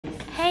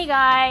Hey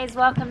guys,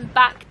 welcome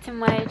back to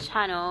my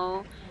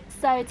channel.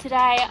 So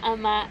today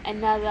I'm at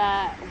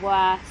another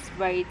worst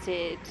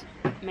rated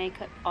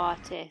makeup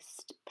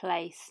artist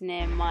place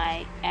near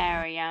my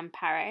area in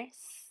Paris,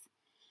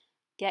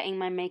 getting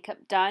my makeup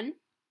done.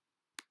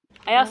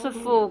 I asked for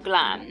full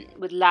glam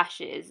with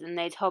lashes and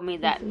they told me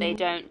that they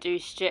don't do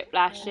strip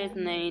lashes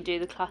and they only do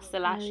the cluster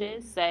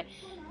lashes. So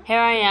here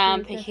I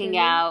am picking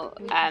out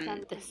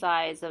the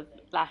size of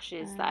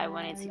lashes that I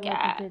wanted to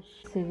get.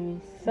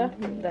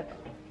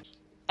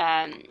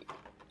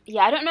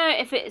 Yeah, I don't know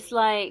if it's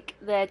like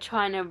they're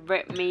trying to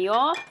rip me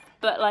off,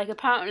 but like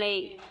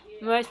apparently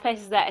most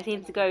places that I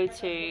seem to go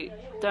to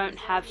don't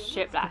have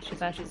strip lashes,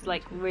 which is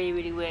like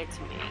really weird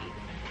to me.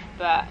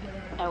 But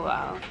oh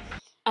well.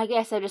 I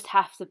guess I just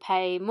have to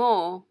pay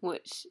more,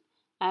 which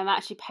I'm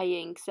actually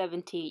paying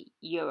 €70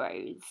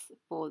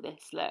 for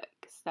this look.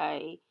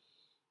 So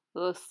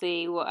we'll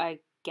see what I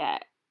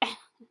get.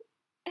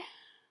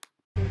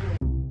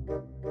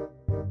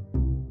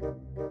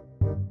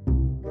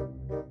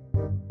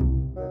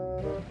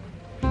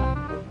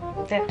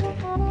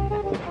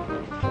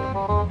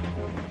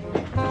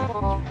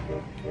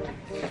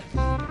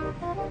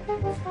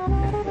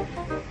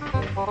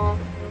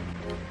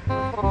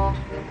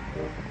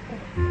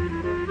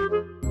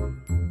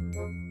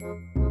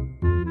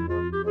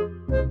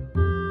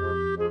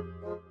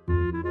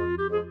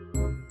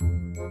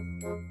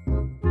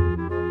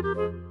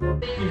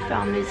 You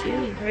found this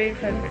too? Very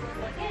fun.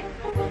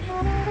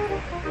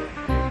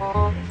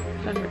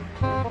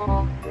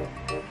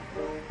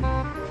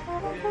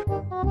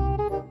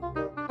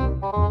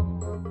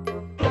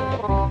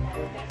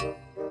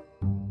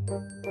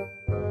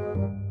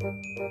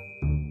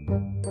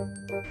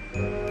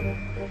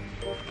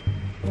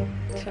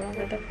 Ça va,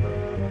 Tata?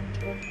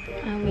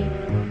 Ah oui.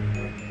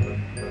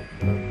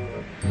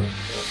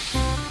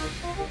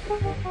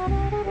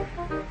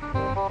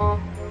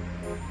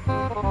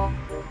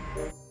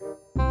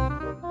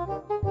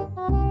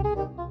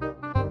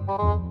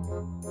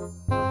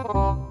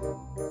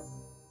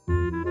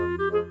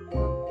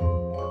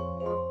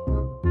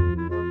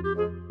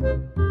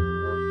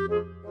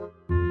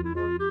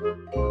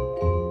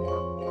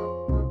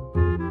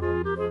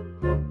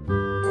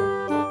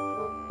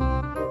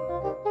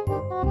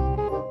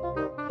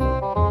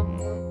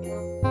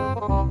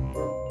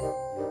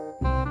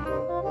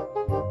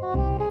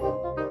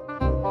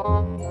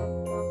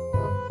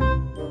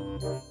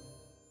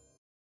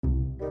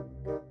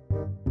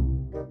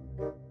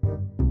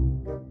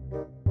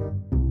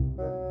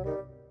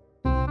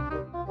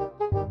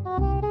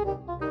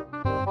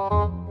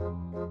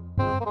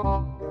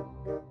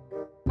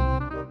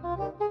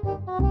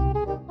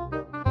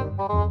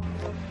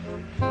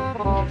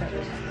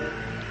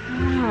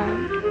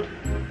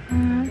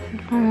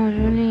 C'est vraiment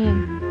joli.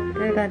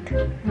 Regarde.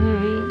 Oui.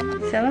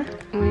 Ça va?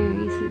 Oui,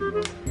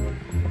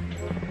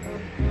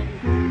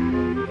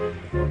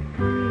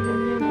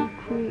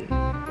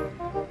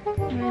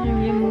 j'aime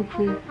bien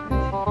beaucoup.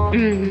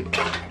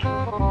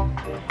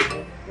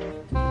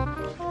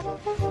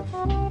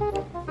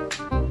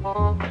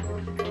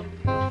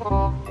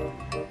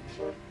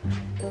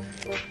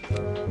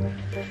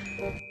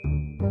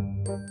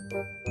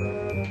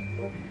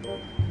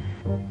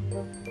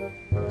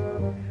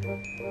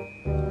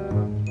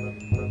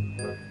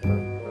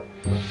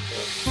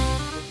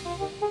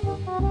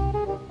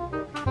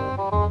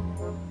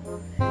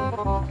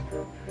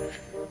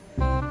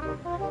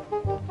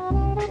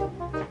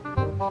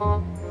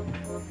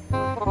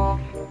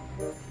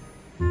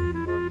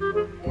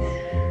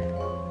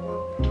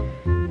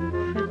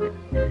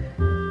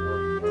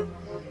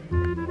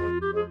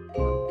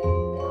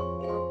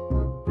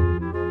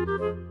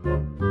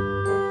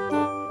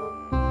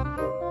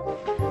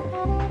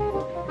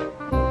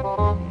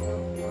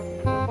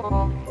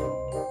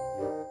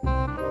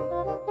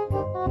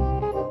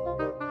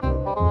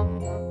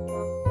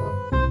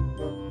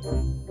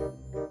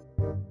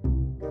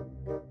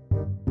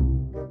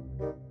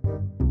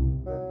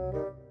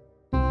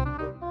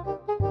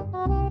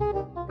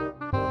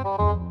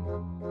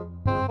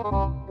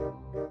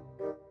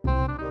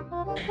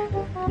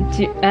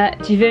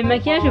 Tu fais le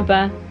maquillage ou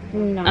pas?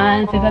 Non. Ah,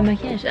 elle ne fait pas le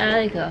maquillage.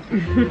 Ah, d'accord.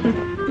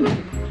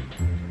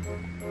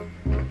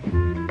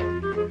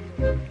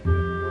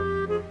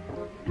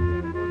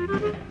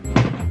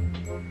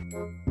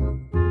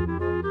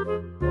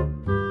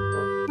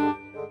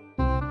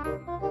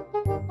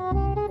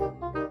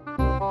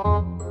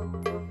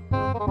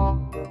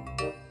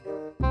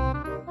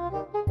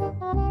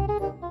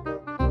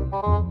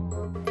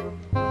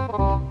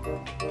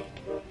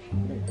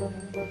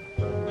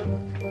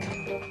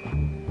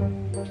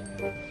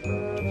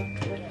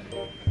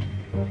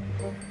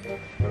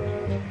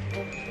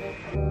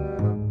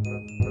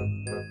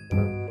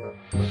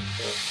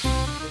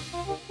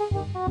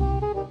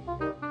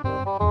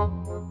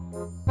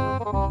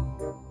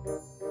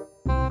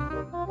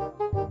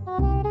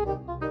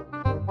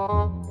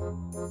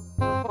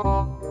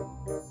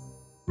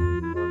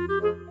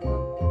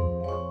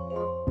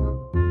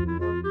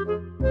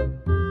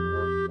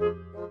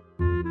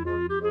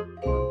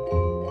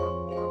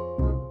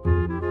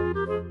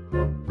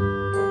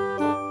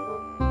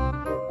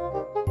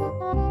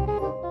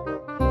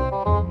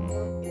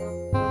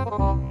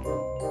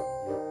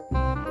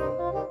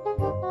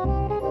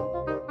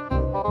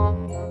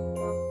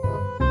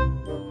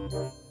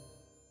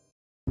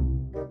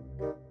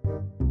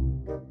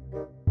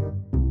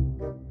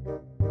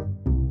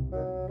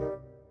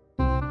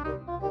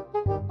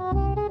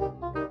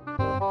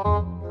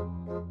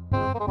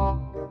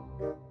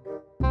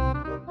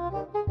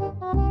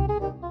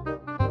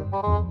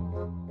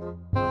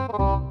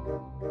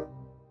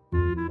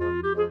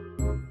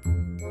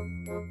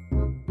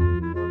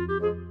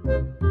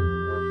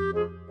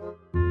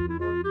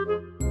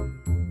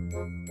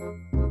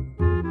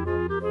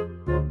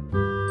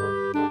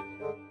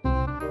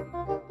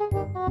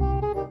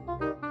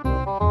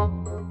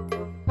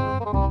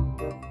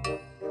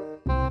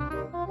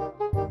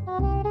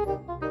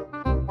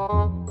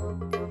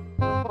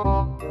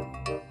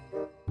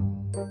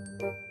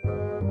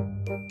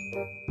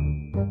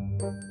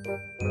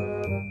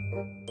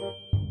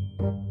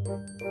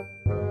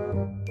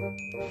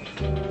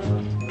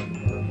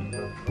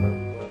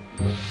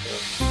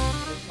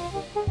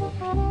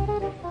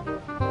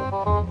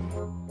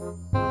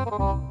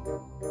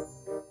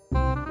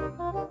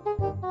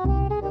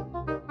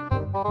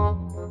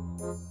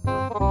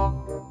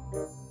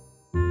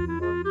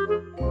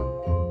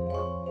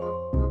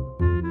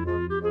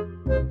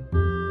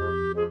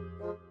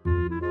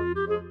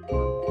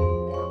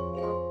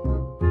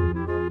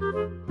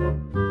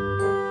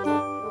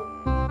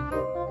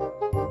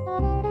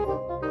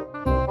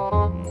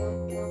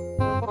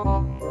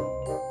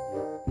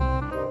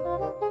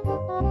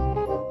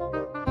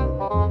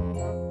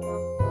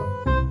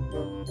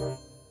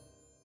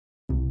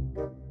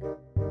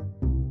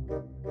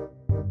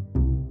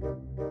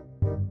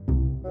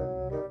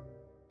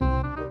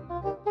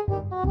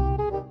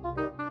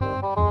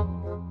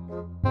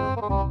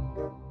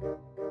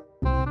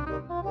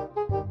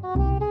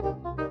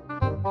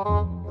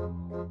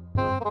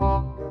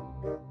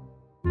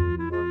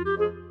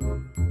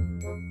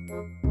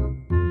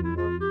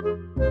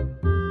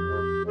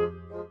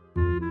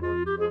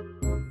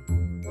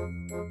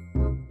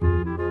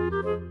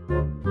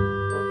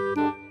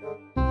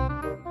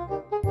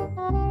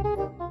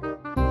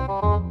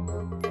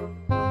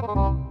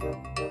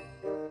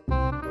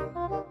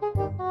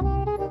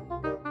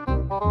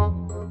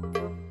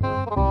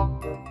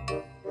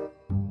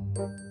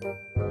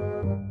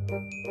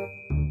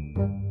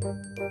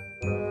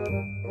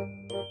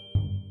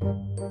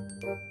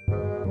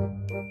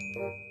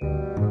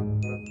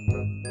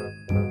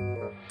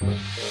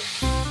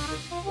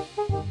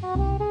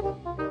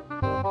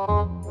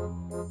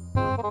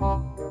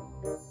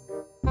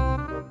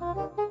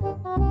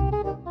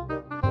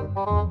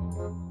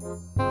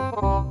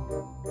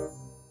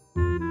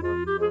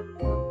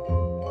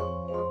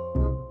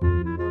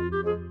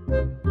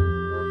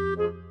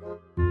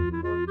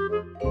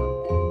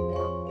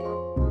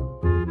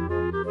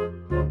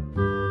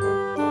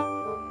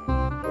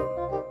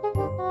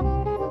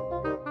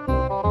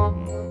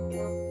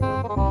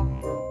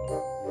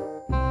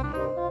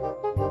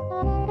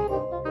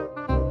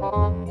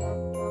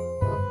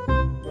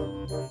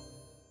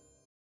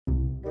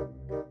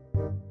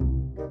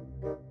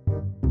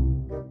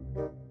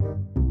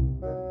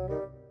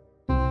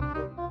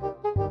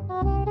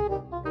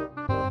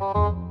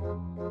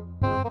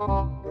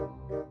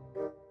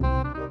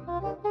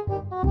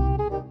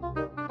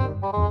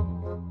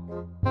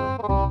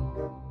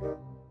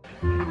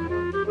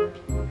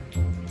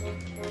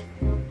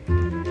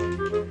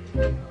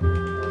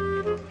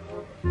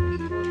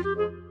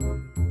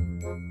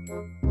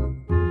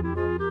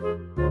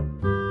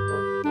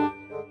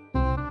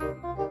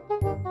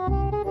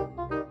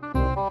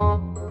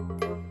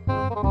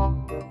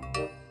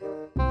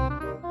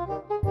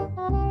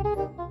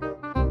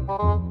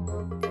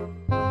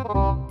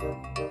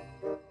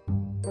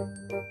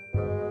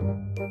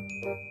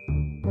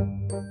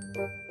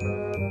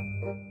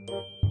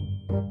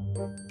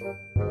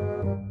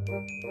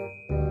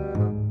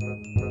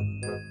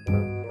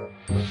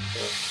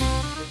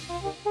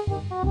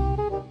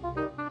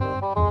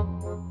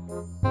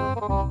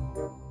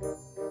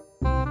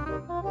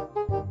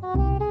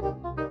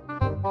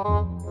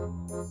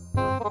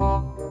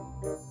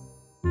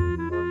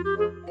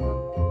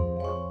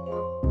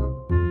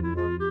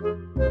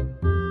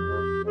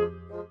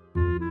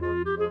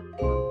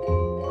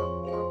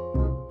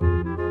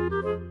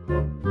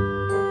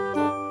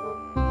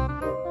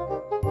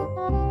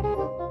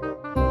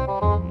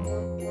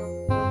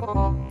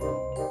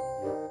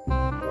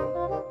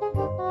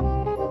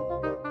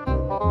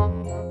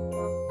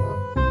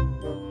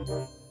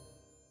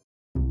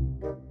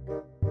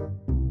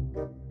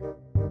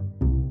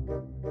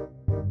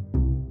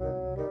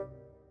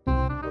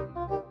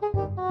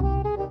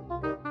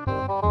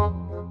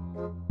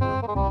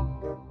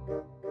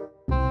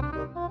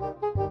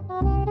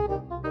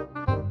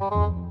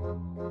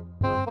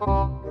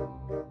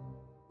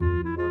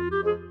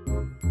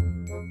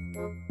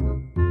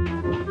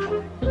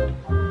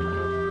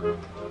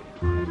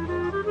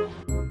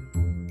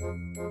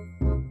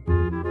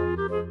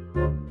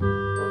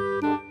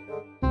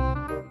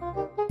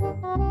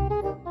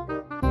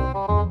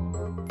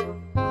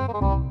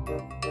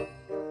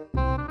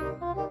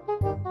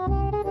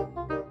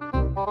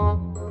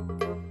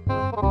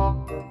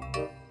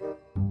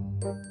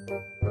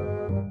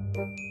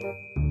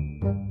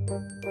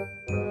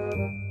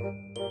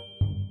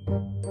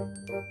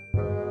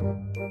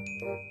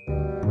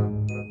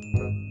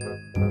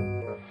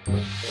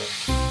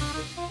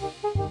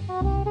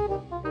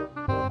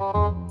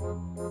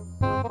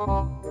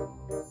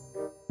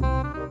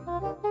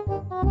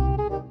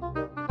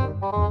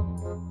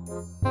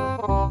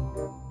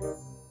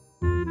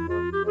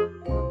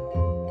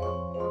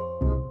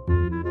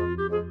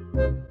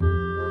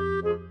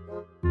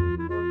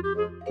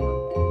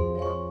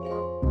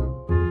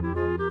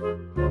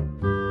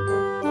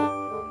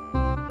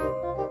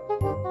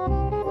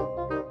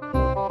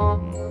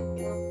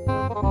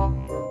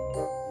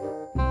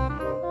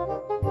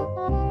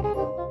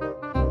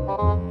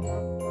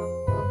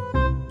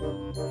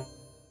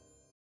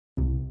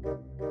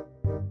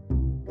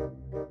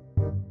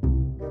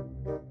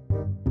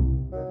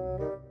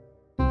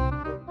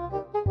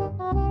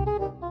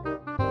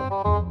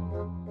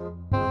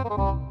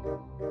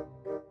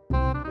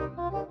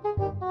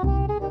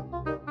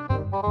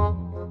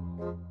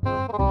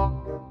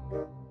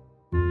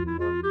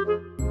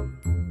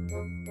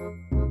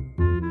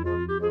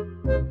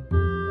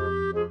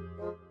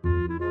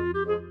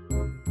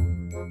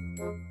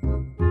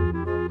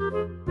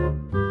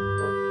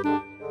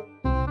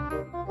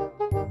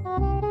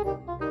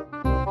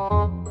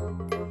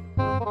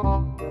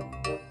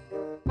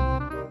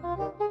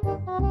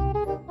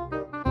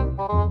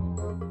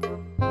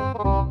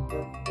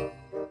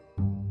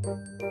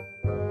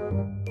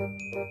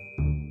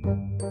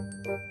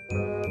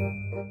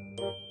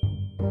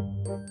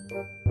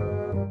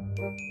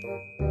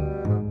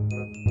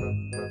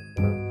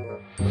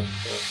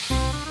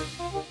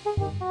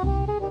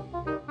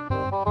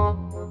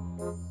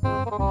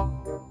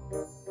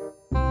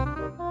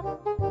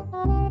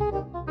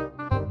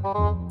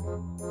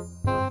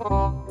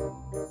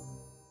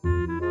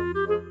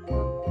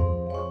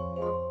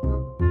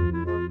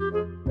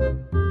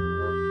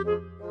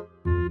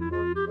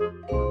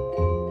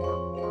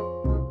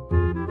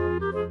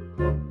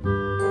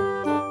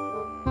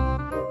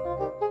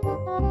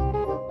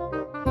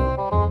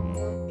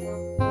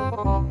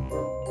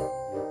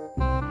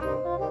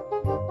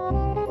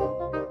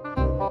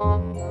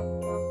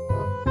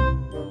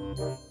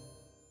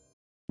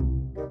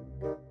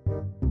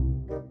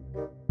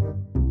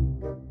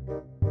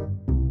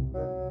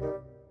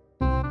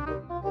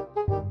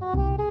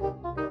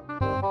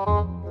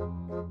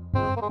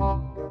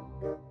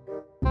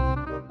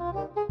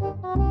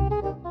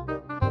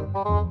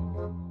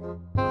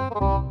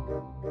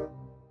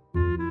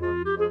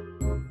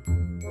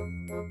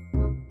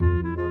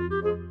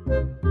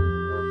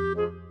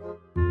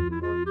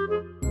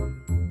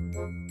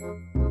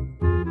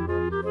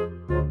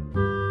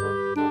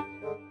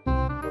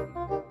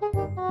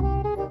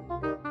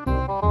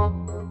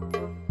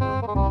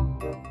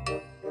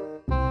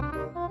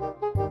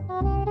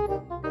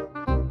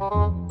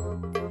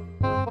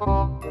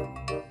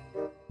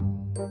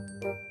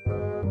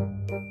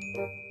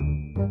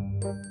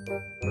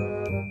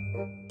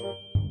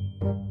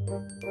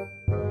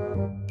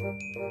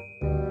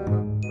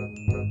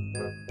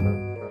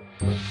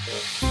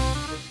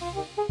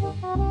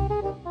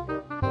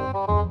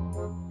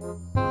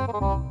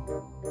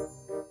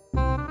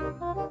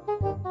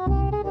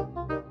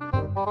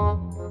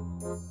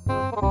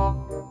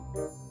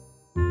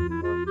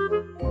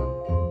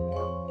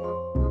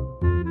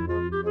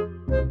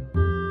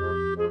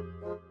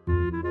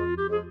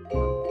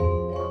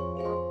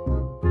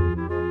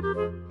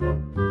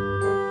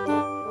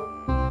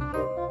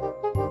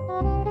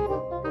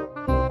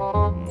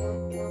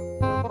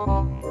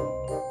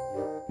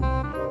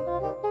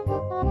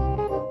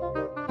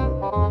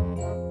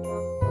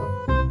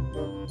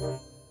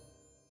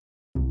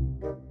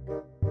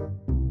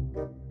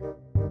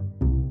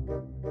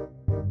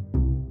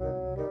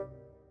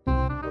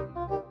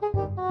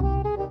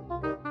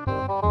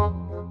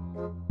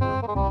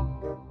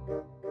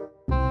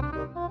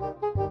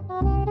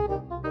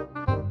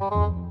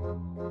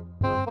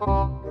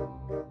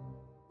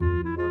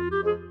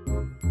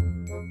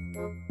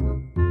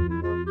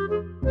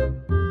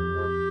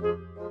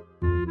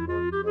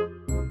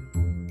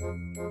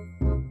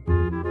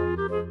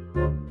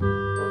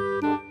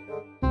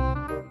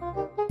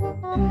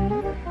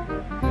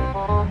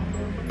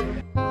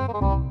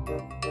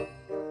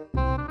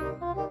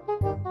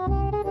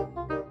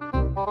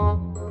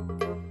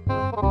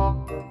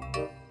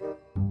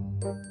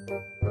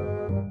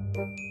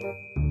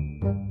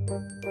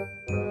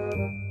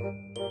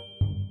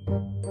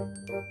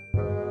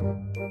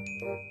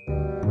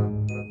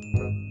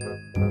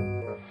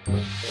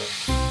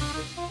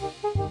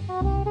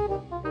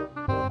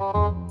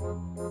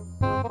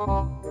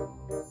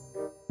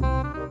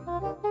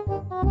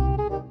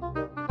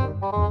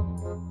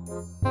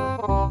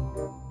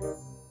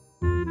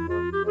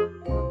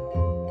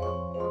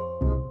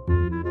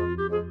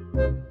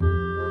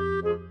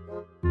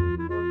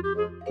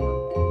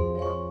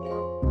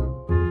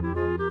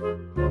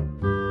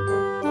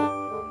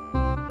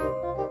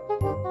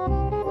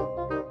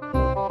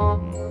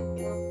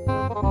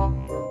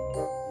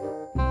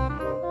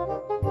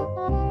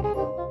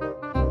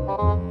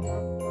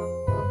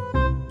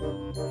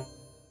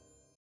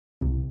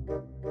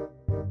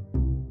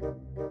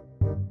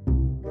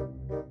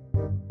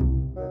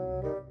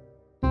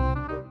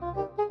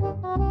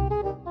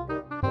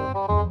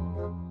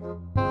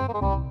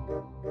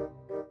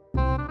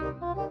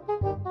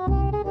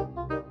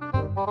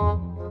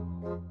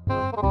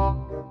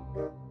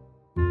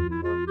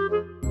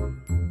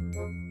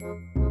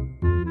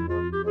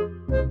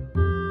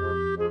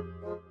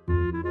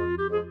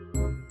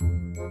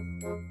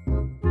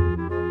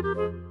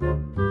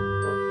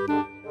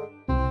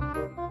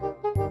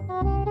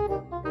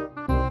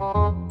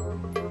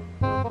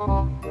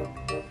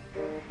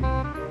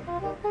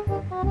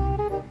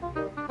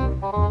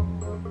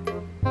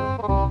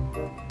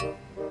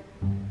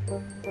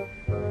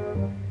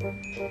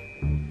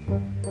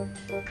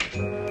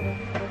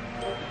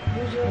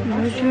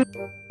 Bonjour.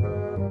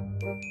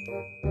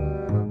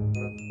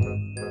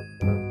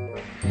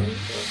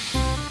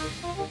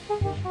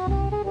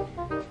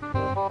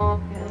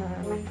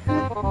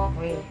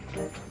 Oui.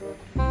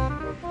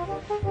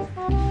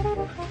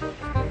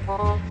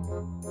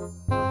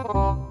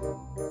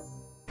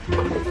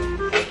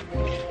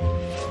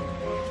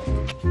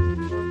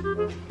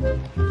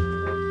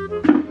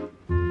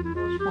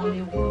 Je prends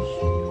les rouges.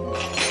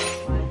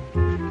 Ouais.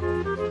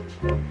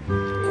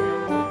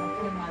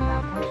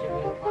 Après, moi, je vais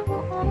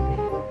voir comment il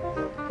est.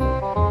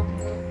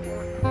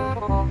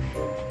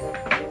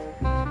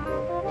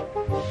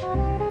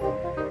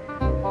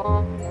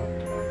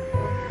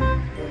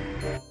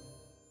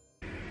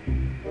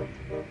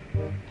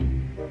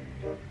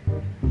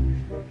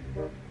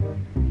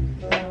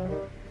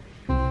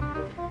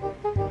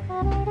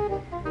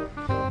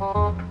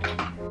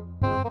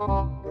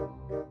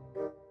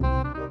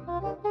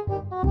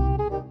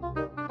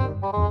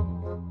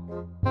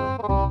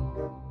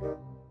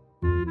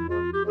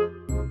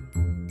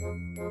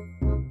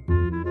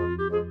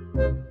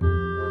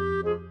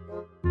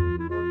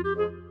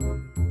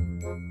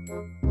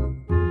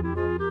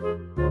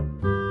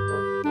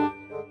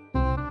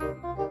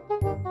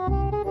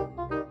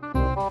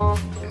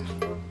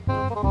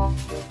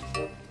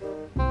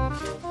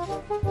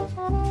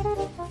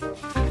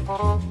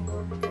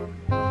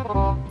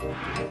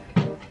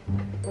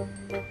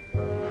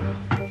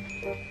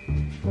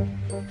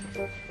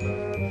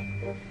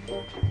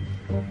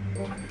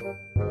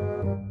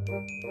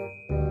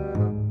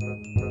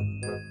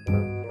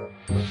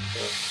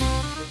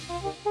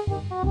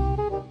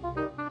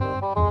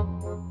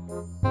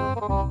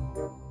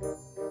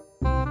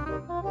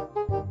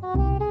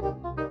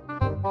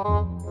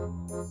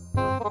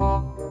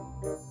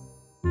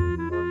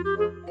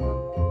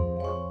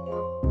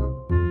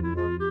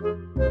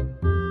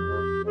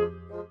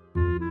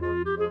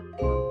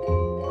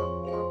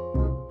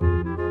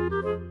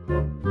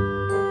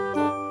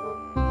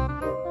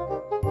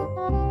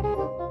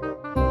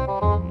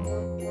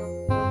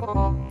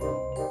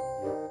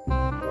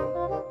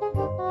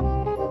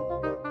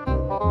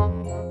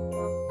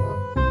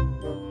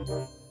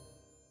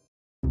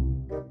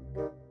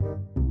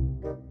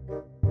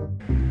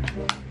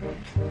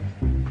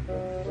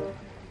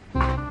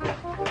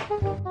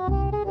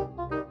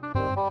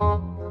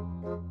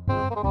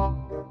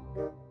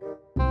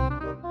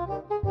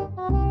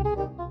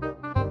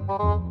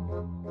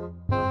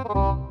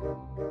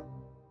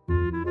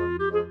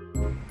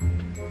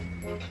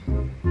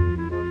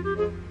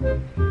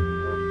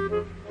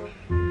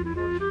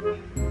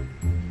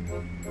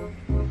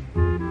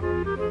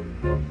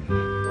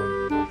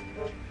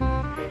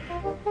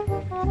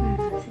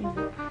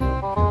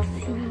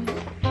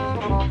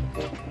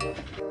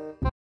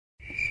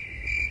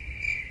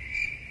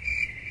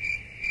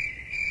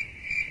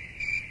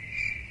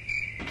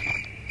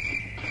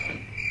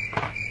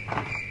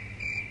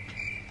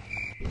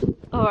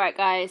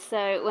 guys,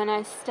 so when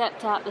I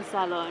stepped out the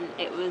salon,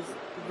 it was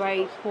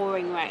very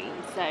pouring rain,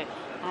 so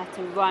I had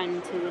to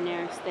run to the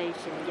nearest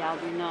station, Gare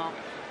du Nord,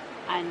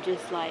 and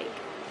just like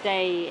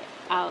stay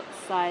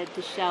outside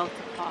the shelter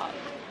park.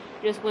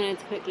 Just wanted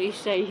to quickly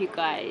show you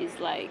guys,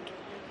 like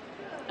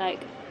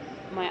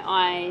my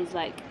eyes,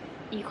 like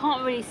you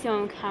can't really see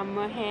on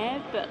camera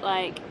here, but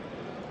like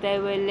they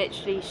were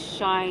literally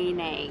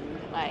shining,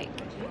 like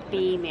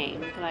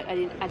beaming. Like I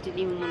didn't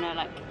even want to,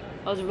 like,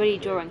 I was really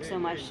drawing so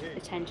much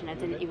attention. I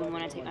didn't even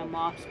want to take my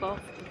mask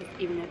off, because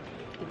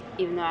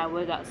even though I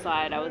was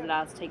outside, I was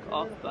allowed to take it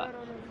off, but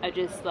I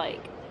just like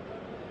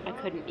I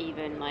couldn't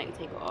even like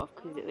take it off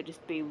because it would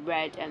just be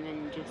red and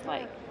then just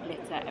like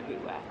litter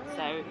everywhere.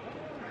 So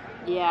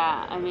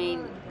yeah, I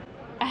mean,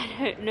 I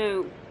don't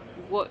know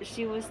what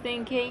she was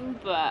thinking,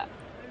 but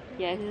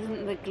yeah, this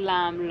isn't the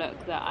glam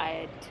look that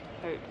I had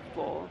hoped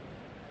for.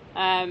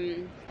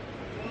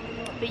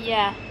 But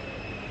yeah,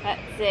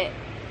 that's it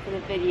for the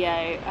video.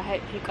 I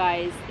hope you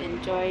guys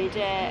enjoyed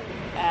it.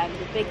 A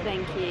big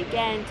thank you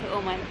again to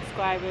all my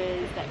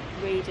subscribers. That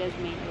really does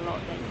mean a lot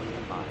that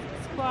you are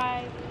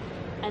subscribed.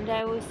 And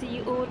I will see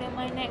you all in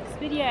my next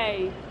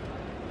video.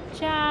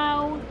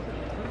 Ciao!